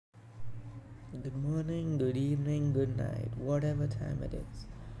Good morning, good evening, good night, whatever time it is.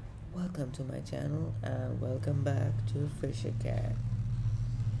 Welcome to my channel and welcome back to Fisher Cat.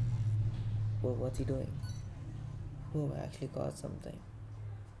 Well, what's he doing? Oh, I actually caught something.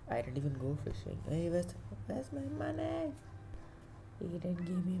 I didn't even go fishing. Hey, where's my money? He didn't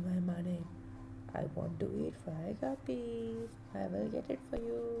give me my money. I want to eat fried guppies. I will get it for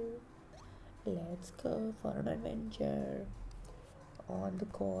you. Let's go for an adventure on the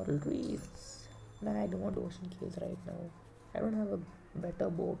coral reefs. Nah, I don't want ocean caves right now. I don't have a better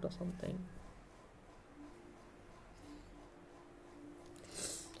boat or something.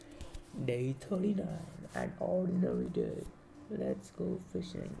 Day 39, an ordinary day. Let's go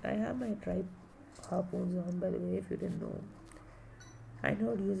fishing. I have my tribe harpoons on, by the way, if you didn't know. I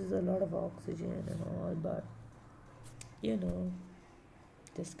know it uses a lot of oxygen and all, but you know,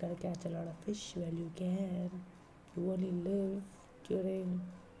 just gotta catch a lot of fish while you can. You only live during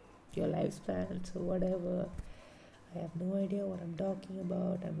your lifespan, so whatever. I have no idea what I'm talking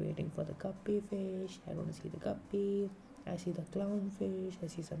about. I'm waiting for the guppy fish. I don't see the guppy. I see the clownfish. I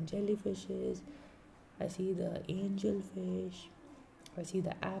see some jellyfishes. I see the angelfish. I see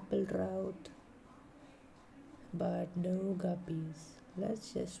the apple trout. But no guppies.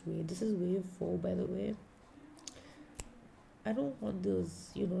 Let's just wait. This is wave 4, by the way. I don't want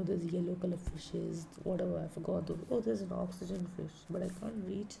those yellow color fishes. Whatever, I forgot those. Oh, there's an oxygen fish, but I can't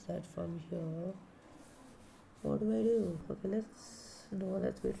reach that from here. What do I do? Okay,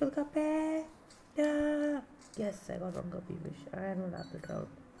 let's wait for the guppy. Yeah. Yes, I got one guppy fish and one apple trout.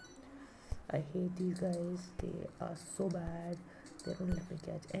 I hate these guys. They are so bad. They don't let me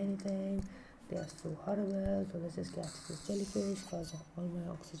catch anything. They are so horrible. So let's just catch this jellyfish because all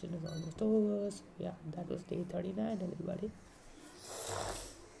my oxygen is almost over. So yeah, that was day 39, everybody.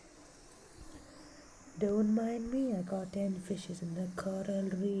 Don't mind me. I caught 10 fishes in the coral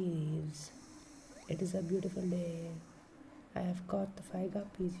reefs. It is a beautiful day. I have caught the 5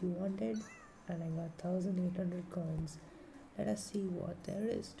 guppies you wanted and I got 1800 coins. Let us see what there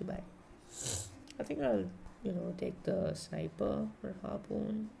is to buy. I think I'll, take the sniper or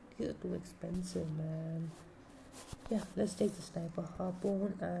harpoon. These are too expensive, man. Yeah, let's take the sniper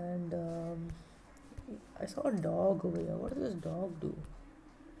harpoon and I saw a dog over here. What does this dog do?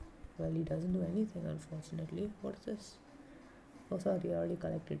 Well, he doesn't do anything, unfortunately. What is this? Oh, sorry, I already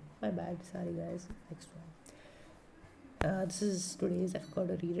collected. My bad. Sorry, guys. Next one. This is today's. I forgot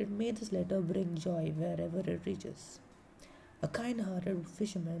to read it. May this letter bring joy wherever it reaches. A kind-hearted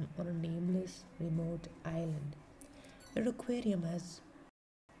fisherman on a nameless, remote island. Your aquarium has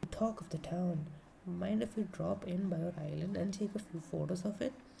the talk of the town. Mind if we drop in by your island and take a few photos of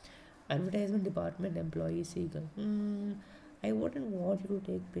it? Advertisement department employee Seagull. I wouldn't want you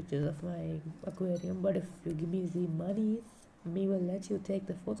to take pictures of my aquarium, but if you give me the money, me will let you take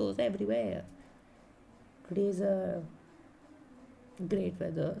the photos everywhere. Today's a great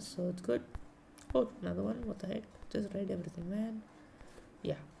weather, so it's good. Oh, another one. What the heck? Just read everything, man.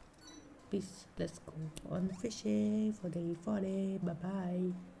 Yeah. Peace. Let's go on fishing for day 40. Bye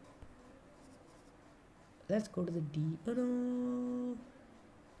bye. Let's go to the deep. Oh no.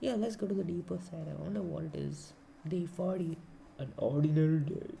 Yeah, let's go to the deeper side. I wonder what it is. Day 40. An ordinary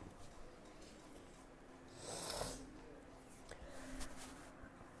day.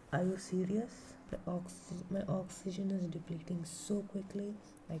 Are you serious? My oxygen is depleting so quickly.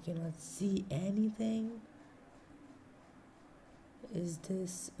 I cannot see anything. Is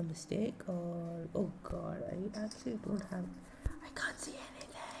this a mistake or oh god, I actually don't have. I can't see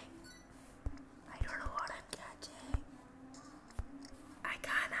anything. I don't know what I'm catching. I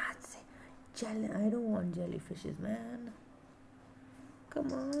cannot see. I don't want jellyfishes, man.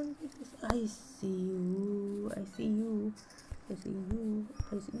 Come on. I see you. I see you. I see you.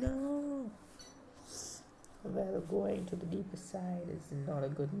 I see. No. Well, going to the deeper side is not a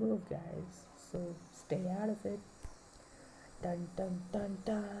good move, guys. So stay out of it. Dun dun dun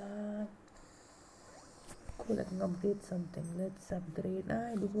dun. Cool, I can upgrade something. Let's upgrade.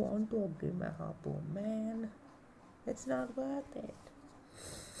 I don't want to upgrade my harpoon, man. It's not worth it.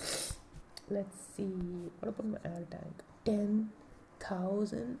 Let's see. What about my air tank?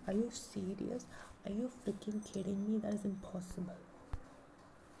 10,000? Are you serious? Are you freaking kidding me? That is impossible.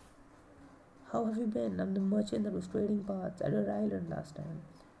 How have you been? I'm the merchant that was trading parts at your island last time.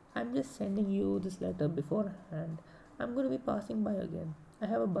 I'm just sending you this letter beforehand. I'm going to be passing by again. I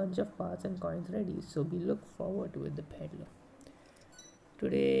have a bunch of parts and coins ready, so we look forward to it, the peddler.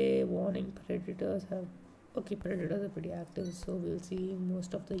 Today, warning, predators have... Okay, predators are pretty active, so we'll see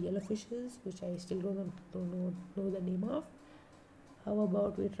most of the yellowfishes, which I still don't know the name of. How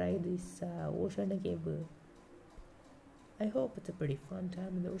about we try this ocean cave? I hope it's a pretty fun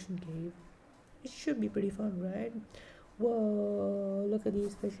time in the ocean cave. It should be pretty fun, right? Whoa, look at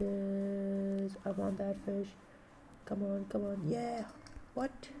these fishes. I want that fish. Come on, come on. Yeah.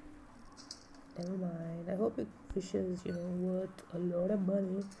 What? Never mind. I hope it fishes, worth a lot of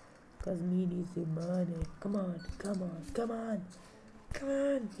money. Cause me needs the money. Come on, come on, come on. Come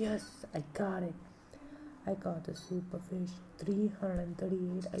on. Yes, I got it. I got a super fish.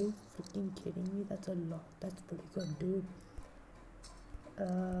 338. Are you freaking kidding me? That's a lot. That's pretty good, dude.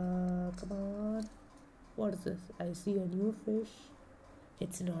 Come on. What is this? I see a new fish.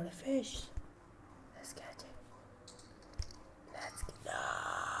 It's not a fish. Let's catch it. Let's get. No!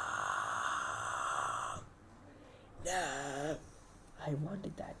 No! I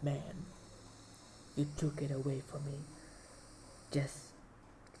wanted that, man. You took it away from me. Just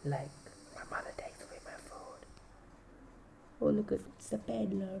like my mother takes away my food. Oh, look at it's a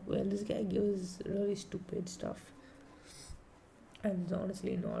peddler. Well, this guy gives really stupid stuff. And it's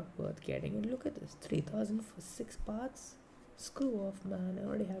honestly not worth getting. And look at this, 3,000 for 6 parts. Screw off, man. I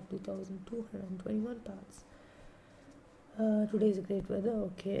already have 2,221 parts. Today is a great weather,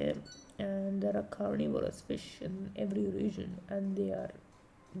 okay. And there are carnivorous fish in every region, and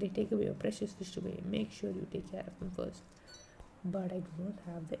they take away your precious fish away. Make sure you take care of them first. But I do not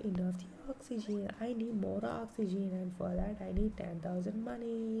have enough oxygen. I need more oxygen, and for that I need 10,000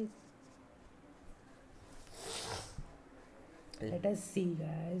 monies. Let us see,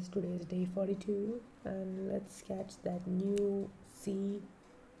 guys. Today is day 42, and let's catch that new sea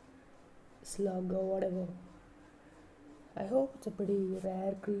slug or whatever. I hope it's a pretty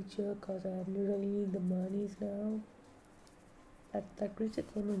rare creature, cause I literally need the monies now. That creature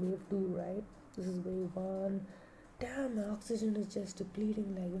came in wave 2, right? This is wave 1. Damn, my oxygen is just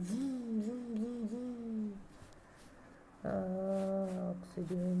depleting like vroom, vroom, vroom, vroom.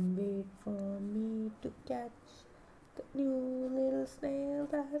 Oxygen, wait for me to catch the new little snail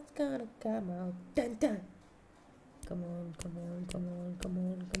that's gonna come out. Dun dun. Come on, come on, come on, come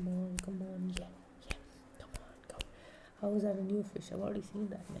on, come on, come on. Yeah, yeah. Come on, come on. How is that a new fish? I've already seen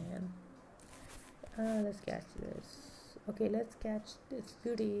that, man. Let's catch this. Okay, let's catch this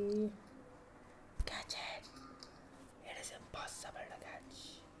beauty. Catch it. It is impossible to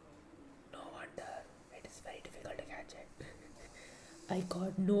catch. No wonder it is very difficult to catch it. I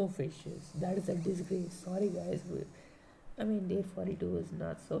caught no fishes. That is a disgrace. Sorry, guys. I mean, day 42 is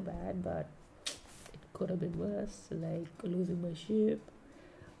not so bad, but it could have been worse. Like losing my ship,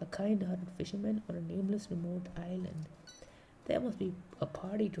 a kind-hearted fisherman on a nameless remote island. There must be a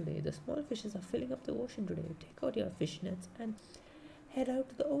party today. The small fishes are filling up the ocean today. Take out your fish nets and head out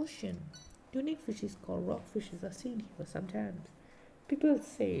to the ocean. Unique fishes called rockfishes are seen here sometimes. People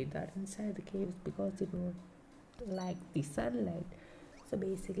say that inside the caves because they don't like the sunlight. So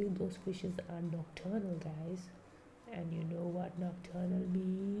basically those fishes are nocturnal, guys. And you know what nocturnal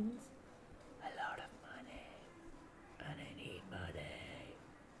means? A lot of money. And I need money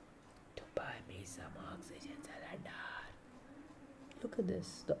to buy me some oxygen cylinder. Look at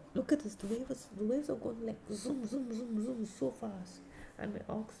this. Look at this. The waves are going like zoom, zoom, zoom, zoom so fast. And my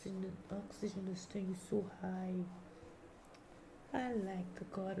oxygen is staying so high. I like the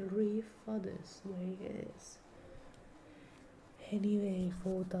coral reef for this way it is. Anyway,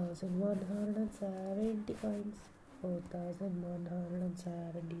 4,170 coins.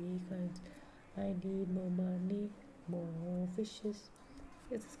 4,170 coins. I need more money, more fishes.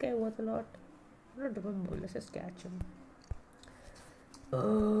 Is this guy worth a lot? I don't remember. Let's just catch him.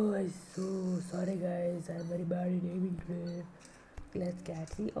 Oh, I'm so sorry, guys. I'm very bad at aiming today. Let's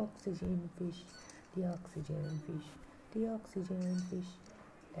catch the oxygen fish. The oxygen fish. The oxygen fish.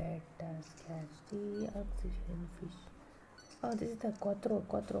 Let us catch the oxygen fish. Oh, this is the quattro.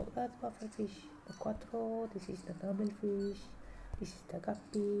 That's perfect fish. The quattro. This is the normal fish. This is the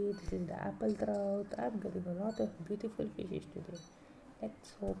guppy. This is the apple trout. I'm getting a lot of beautiful fishes today.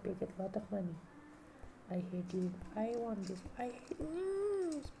 Let's hope we get a lot of money. I hate you. I want this. I hate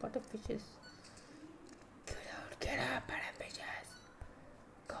butterfishes. Get up, butterfishes.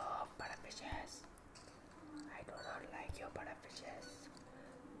 Go, butterfishes. I do not like your butterfishes.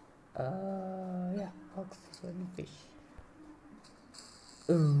 Yeah, oxygen fish.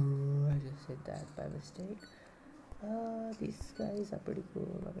 Oh, I just said that by mistake. These guys are pretty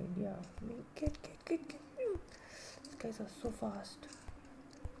cool. I mean, yeah. Get. These guys are so fast.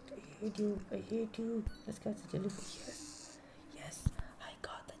 I hate you. Let's catch the jellyfish. Yes, I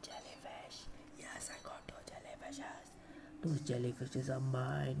got the jellyfish. Yes, I got 2 jellyfishes. Those jellyfishes are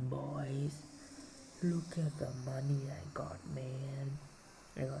mine, boys. Look at the money I got, man.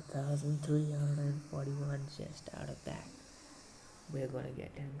 I got 1,341 just out of that. We're gonna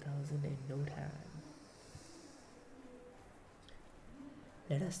get 10,000 in no time.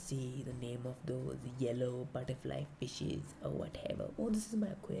 Let us see the name of those yellow butterfly fishes or whatever. Oh, this is my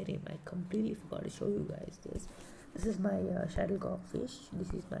aquarium. I completely forgot to show you guys this. This is my shuttlecock fish. This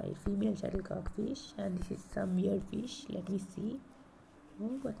is my female shuttlecock fish, and this is some weird fish. Let me see.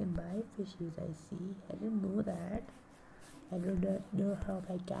 Oh, I can buy fishes. I see. I didn't know that. I don't know how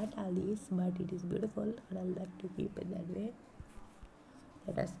I got all this, but it is beautiful, and I like to keep it that way.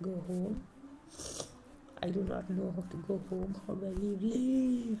 Let us go home. I do not know how to go home. How do I leave?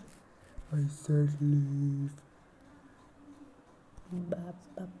 Leave! I said leave.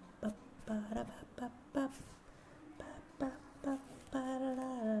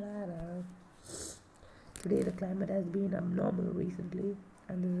 Today the climate has been abnormal recently,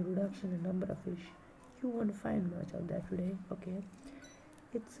 and there's a reduction in number of fish. You won't find much of that today, okay?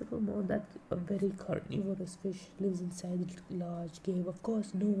 It's rumored that a very carnivorous fish lives inside the large cave. Of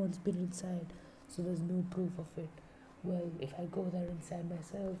course, no one's been inside, so there's no proof of it. Well, if I go there inside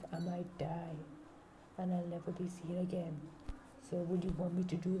myself, I might die, and I'll never be seen again. So would you want me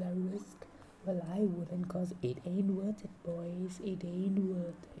to do that risk? Well, I wouldn't, cause it ain't worth it, boys. It ain't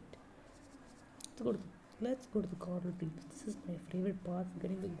worth it. Let's go to the coral reef. This is my favorite part for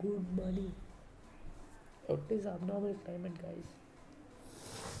getting the good money. What is abnormal climate, guys?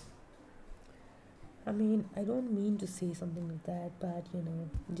 I mean, I don't mean to say something like that, but you know,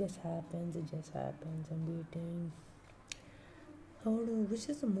 it just happens. I'm waiting. Oh no, which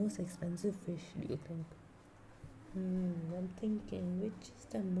is the most expensive fish, do you think? I'm thinking, which is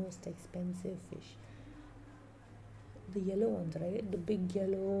the most expensive fish? The yellow ones, right? The big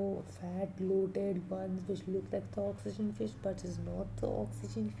yellow, fat, bloated ones which look like the oxygen fish but is not the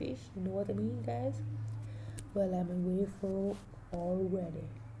oxygen fish. You know what I mean, guys? Well, I'm away for already.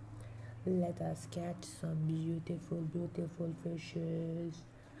 Let us catch some beautiful, beautiful fishes.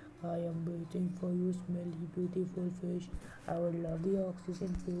 I am waiting for you, smelly, beautiful fish. I would love the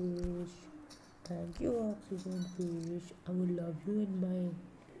oxygen fish. Thank you, oxygen fish. I would love you in my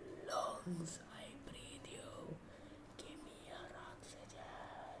lungs. I breathe you. Give me your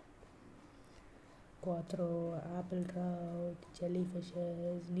oxygen. Quattro, apple trout,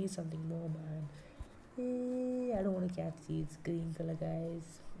 jellyfishes. Need something more, man. I don't want to catch these green color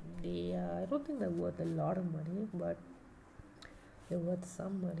guys. I don't think they're worth a lot of money, but they're worth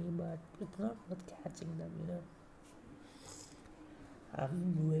some money, but it's not worth catching them, you know.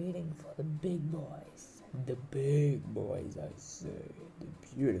 I'm waiting for the big boys. The big boys, I say. The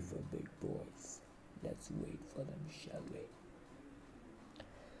beautiful big boys. Let's wait for them, shall we?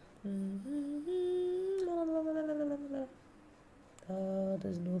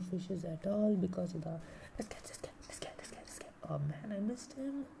 There's no fishes at all because of the... Let's catch. Oh man, I missed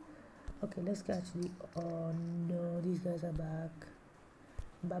him. Okay, let's catch the... Oh no, these guys are back.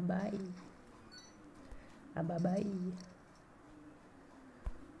 Bye-bye. Bye-bye.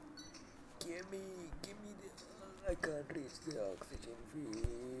 Give me the... I can't reach the oxygen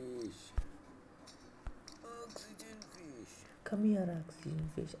fish. Oxygen fish. Come here, oxygen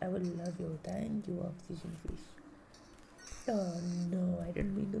fish. I will love you. Thank you, oxygen fish. Oh no, I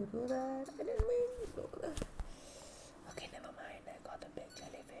didn't mean to do that. Okay, never mind. I got the big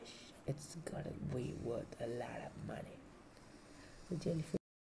jellyfish. It's gotta be worth a lot of money. The jellyfish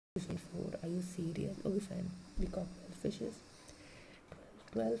food. Are you serious? Okay, fine. We caught 12 fishes.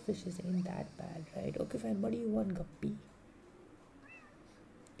 12 fishes ain't that bad, right? Okay, fine. What do you want, guppy?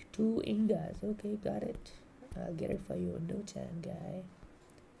 2 INGAs. Okay, got it. I'll get it for you. No chance, guy.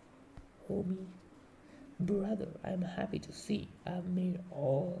 Homie. Brother, I'm happy to see I've made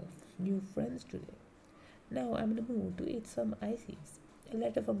all new friends today. Now I'm in the mood to eat some ices. A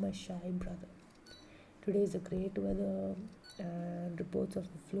letter from my shy brother. Today is a great weather and reports of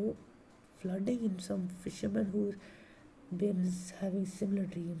the flooding in some fishermen who've been having similar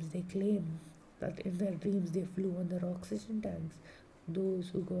dreams. They claim that in their dreams they flew on their oxygen tanks. Those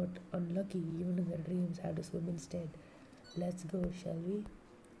who got unlucky even in their dreams had to swim instead. Let's go, shall we?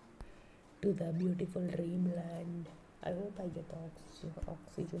 To the beautiful dreamland. I hope I get the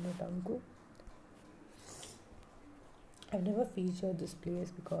oxygen at Anku. I've never featured this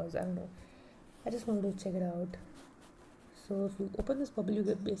place because I don't know. I just wanted to check it out. So if you open this bubble, you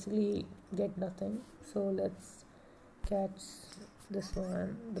basically get nothing. So let's catch this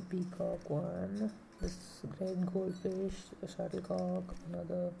one, the peacock one, this great goldfish, a shuttlecock,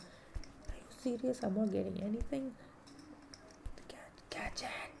 another. Are you serious? I'm not getting anything. Catch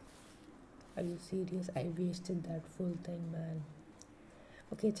it. Are you serious? I wasted that full thing, man.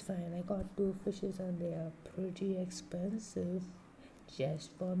 Okay, it's fine. I got 2 fishes and they are pretty expensive.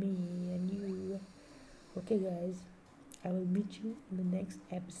 Just for me and you. Okay, guys. I will meet you in the next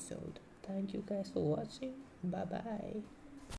episode. Thank you guys for watching. Bye bye.